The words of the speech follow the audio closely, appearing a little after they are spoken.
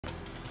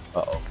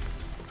Uh-oh.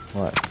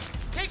 What?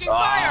 Taking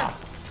fire!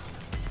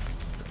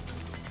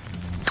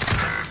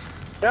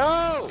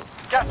 No!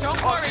 Gas,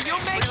 don't worry, you'll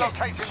make it!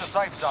 Relocating the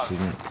safe zone.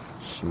 Didn't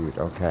shoot.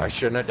 Okay. I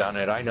shouldn't have done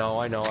it. I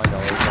know. It's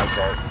my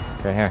fault.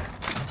 Okay, here.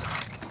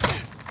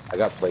 I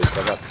got plates.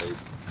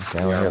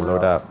 Okay, we're here.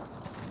 Load up.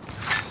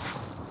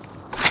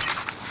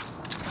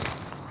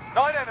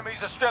 9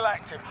 enemies are still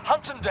active.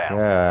 Hunt them down.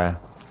 Yeah.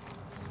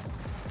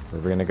 Where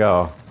are we gonna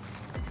go?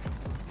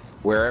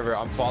 Wherever.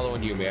 I'm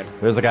following you, man.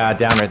 There's a guy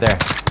down right there.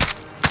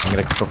 I'm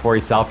gonna, before he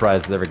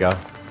self-rise, there we go.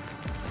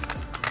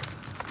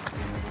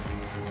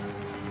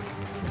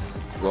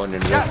 Going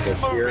in red fish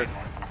here.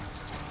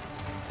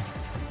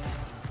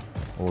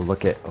 Oh,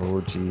 look at,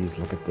 oh geez,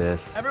 look at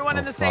this. Everyone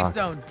in the safe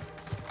zone.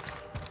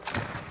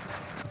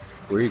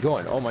 Where are you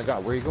going? Oh my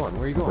god, where are you going?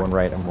 I'm going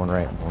right, I'm going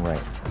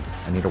right.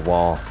 I need a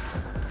wall.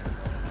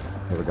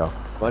 Here we go.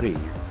 Buddy.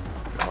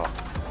 Oh.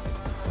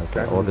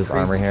 Okay, oh, there's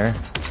armor here.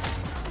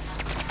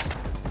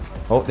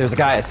 Oh, there's a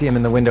guy, I see him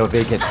in the window,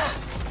 vacant.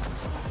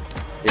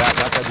 Yeah,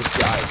 that guy just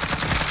died.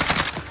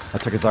 I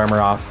took his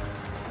armor off.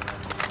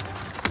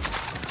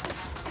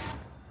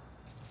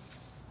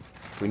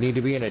 We need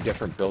to be in a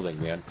different building,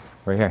 man.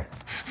 Right here.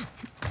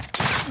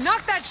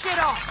 Knock that shit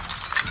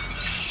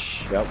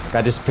off! Yep.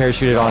 Guy just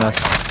parachuted on us.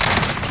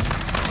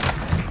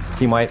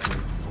 Team white.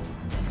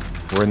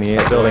 We're in the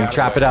building.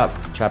 Trap it up.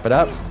 Trap it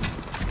up.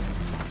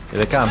 Here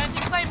they come.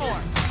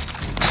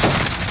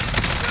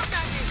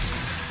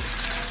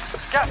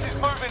 Gas is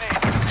moving in.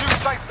 New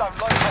safe zone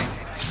located.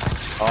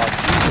 Oh,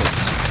 Jesus.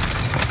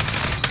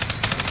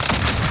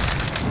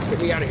 Get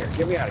me out of here.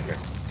 Get me out of here.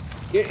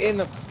 Get in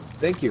the...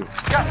 Thank you.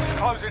 Gas is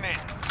closing in.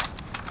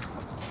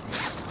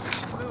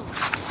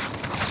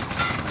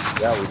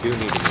 Yeah, we do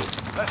need to move.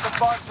 Less than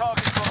 5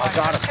 targets remaining. I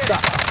got him.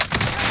 Stop.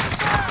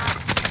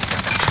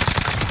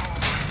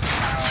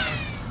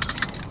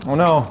 Oh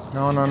no.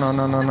 No, no, no,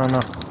 no, no, no, no.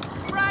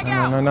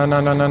 No, no, no,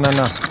 no, no, no, no,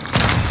 no.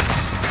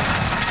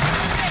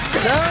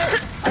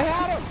 I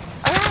had him.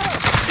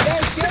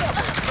 Guys,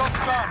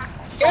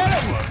 get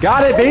him.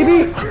 Got it,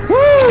 baby.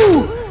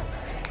 Woo!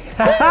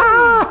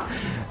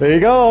 There you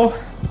go.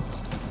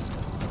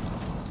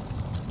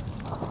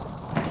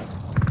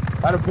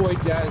 Attaboy,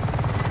 Jazz.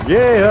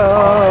 Yeah.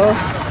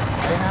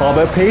 All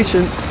about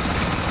patience.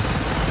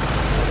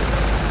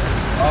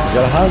 You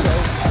gotta hunt.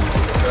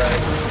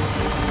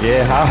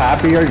 Yeah, how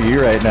happy are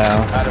you right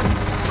now?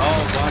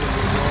 Oh, buddy,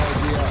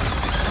 you have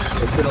no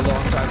idea. It's been a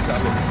long time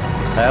coming.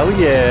 Hell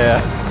yeah.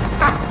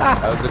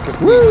 That was a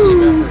complete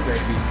team effort,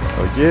 baby.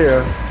 Oh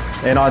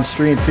yeah. And on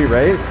stream too,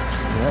 right?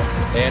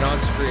 Yeah. And on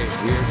stream.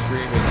 We are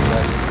streaming.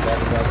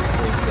 Another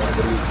stream. So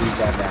what do you see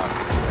that now?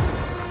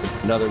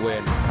 Another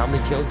win. How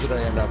many kills did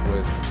I end up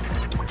with?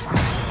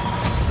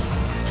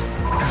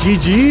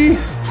 GG.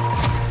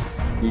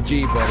 GG,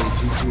 buddy.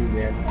 GG,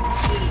 man.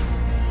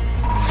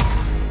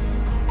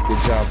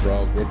 Good job,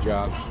 bro. Good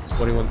job.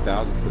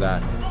 21,000 for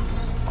that.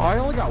 Oh, I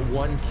only got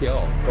 1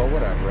 kill, but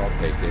whatever. I'll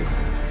take it.